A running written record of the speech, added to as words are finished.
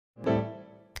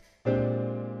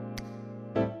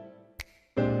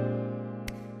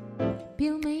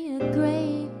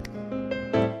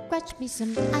me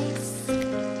some ice.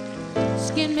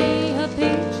 Skin me a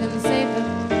peach and save the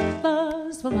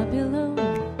fuzz for my pillow.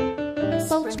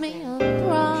 Poach me a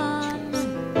prawn.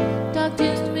 Talk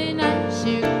to me nice,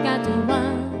 you got to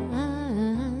wine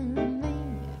me.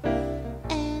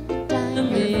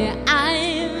 Anytime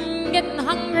I'm getting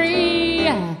hungry,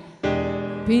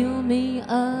 peel me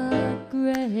a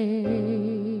grape.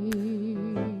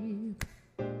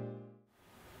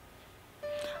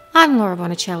 I'm Laura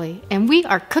Bonicelli, and we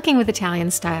are cooking with Italian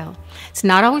style. It's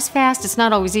not always fast, it's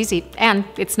not always easy, and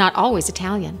it's not always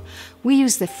Italian. We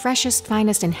use the freshest,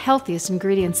 finest, and healthiest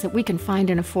ingredients that we can find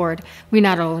and afford. We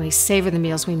not only savor the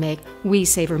meals we make, we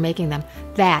savor making them.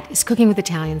 That is cooking with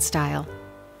Italian style.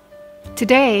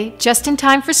 Today, just in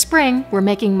time for spring, we're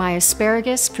making my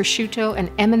asparagus, prosciutto,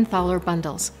 and Emmentaler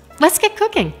bundles. Let's get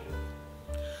cooking!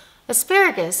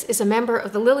 Asparagus is a member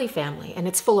of the lily family, and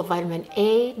it's full of vitamin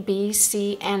A, B,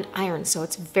 C, and iron, so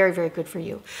it's very, very good for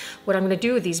you. What I'm going to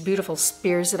do with these beautiful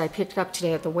spears that I picked up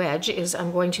today at the Wedge is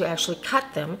I'm going to actually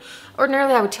cut them.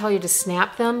 Ordinarily, I would tell you to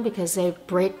snap them because they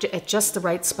break at just the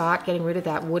right spot, getting rid of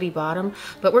that woody bottom,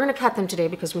 but we're going to cut them today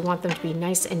because we want them to be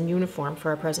nice and uniform for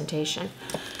our presentation.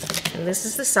 And this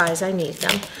is the size I need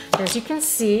them. And as you can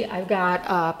see, I've got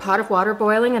a pot of water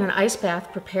boiling and an ice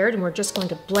bath prepared, and we're just going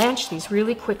to blanch these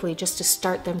really quickly just to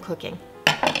start them cooking.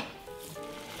 I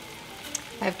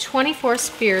have 24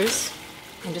 spears.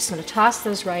 I'm just going to toss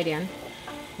those right in.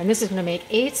 And this is going to make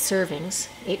 8 servings,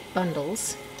 8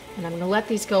 bundles. And I'm going to let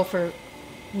these go for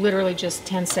literally just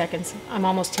 10 seconds. I'm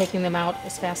almost taking them out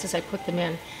as fast as I put them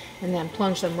in, and then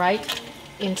plunge them right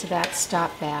into that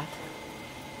stop bath.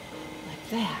 Like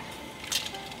that.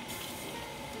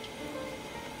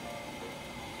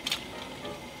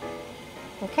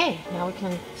 Okay, now we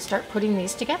can start putting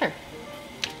these together.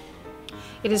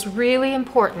 It is really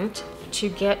important to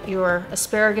get your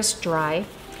asparagus dry.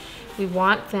 We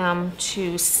want them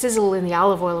to sizzle in the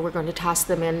olive oil we're going to toss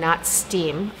them in, not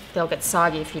steam. They'll get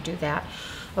soggy if you do that.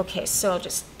 Okay, so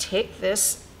just take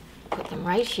this, put them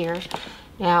right here.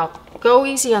 Now, go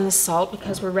easy on the salt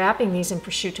because we're wrapping these in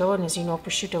prosciutto, and as you know,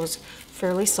 prosciutto is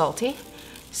fairly salty.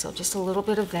 So just a little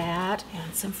bit of that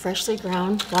and some freshly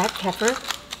ground black pepper.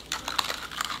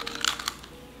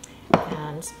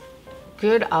 And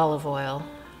good olive oil,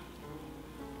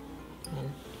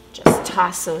 and just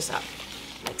toss those up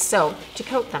like so to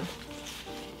coat them.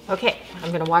 Okay,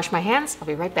 I'm going to wash my hands. I'll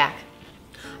be right back.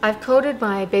 I've coated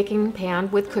my baking pan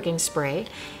with cooking spray,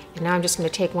 and now I'm just going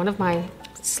to take one of my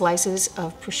slices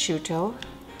of prosciutto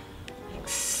like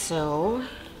so.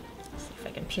 Let's see if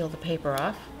I can peel the paper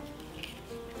off.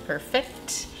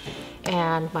 Perfect.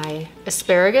 And my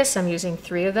asparagus, I'm using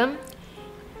 3 of them.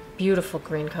 Beautiful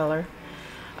green color.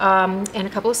 And a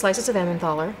couple of slices of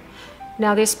Emmentaler.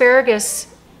 Now the asparagus,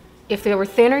 if they were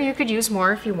thinner, you could use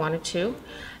more if you wanted to.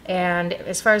 And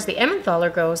as far as the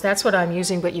Emmentaler goes, that's what I'm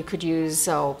using, but you could use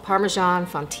Parmesan,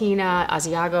 Fontina,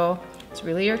 Asiago. It's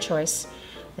really your choice.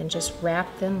 Then just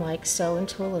wrap them like so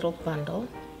into a little bundle.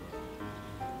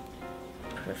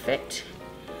 Perfect.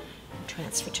 And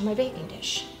transfer to my baking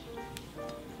dish.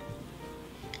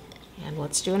 And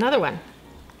let's do another one.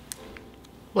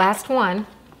 Last one.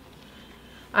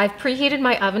 I've preheated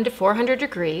my oven to 400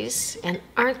 degrees, and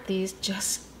aren't these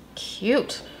just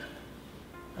cute?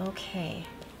 Okay.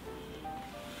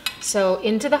 So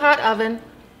into the hot oven,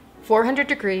 400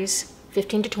 degrees,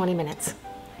 15 to 20 minutes.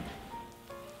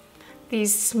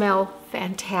 These smell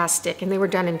fantastic, and they were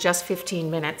done in just 15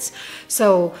 minutes.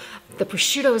 So the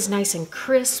prosciutto is nice and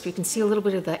crisp. You can see a little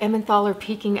bit of the Emmentaler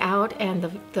peeking out, and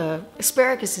the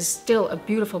asparagus is still a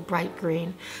beautiful bright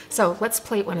green. So let's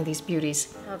plate one of these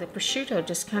beauties. Now the prosciutto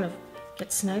just kind of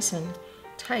gets nice and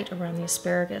tight around the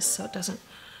asparagus so it doesn't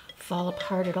fall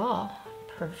apart at all.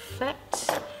 Perfect.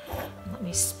 Let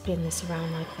me spin this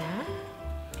around like that.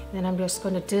 Then I'm just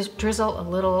going to drizzle a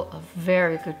little of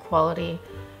very good quality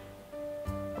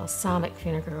balsamic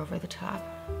vinegar over the top,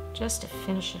 just to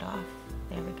finish it off.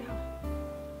 There we go.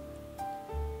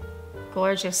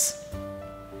 Gorgeous.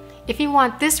 If you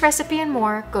want this recipe and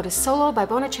more, go to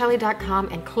solobybonicelli.com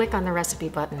and click on the recipe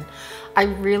button. I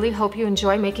really hope you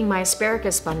enjoy making my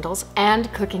asparagus bundles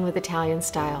and cooking with Italian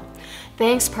style.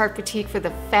 Thanks, Part Boutique, for the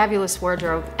fabulous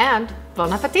wardrobe, and buon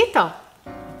appetito!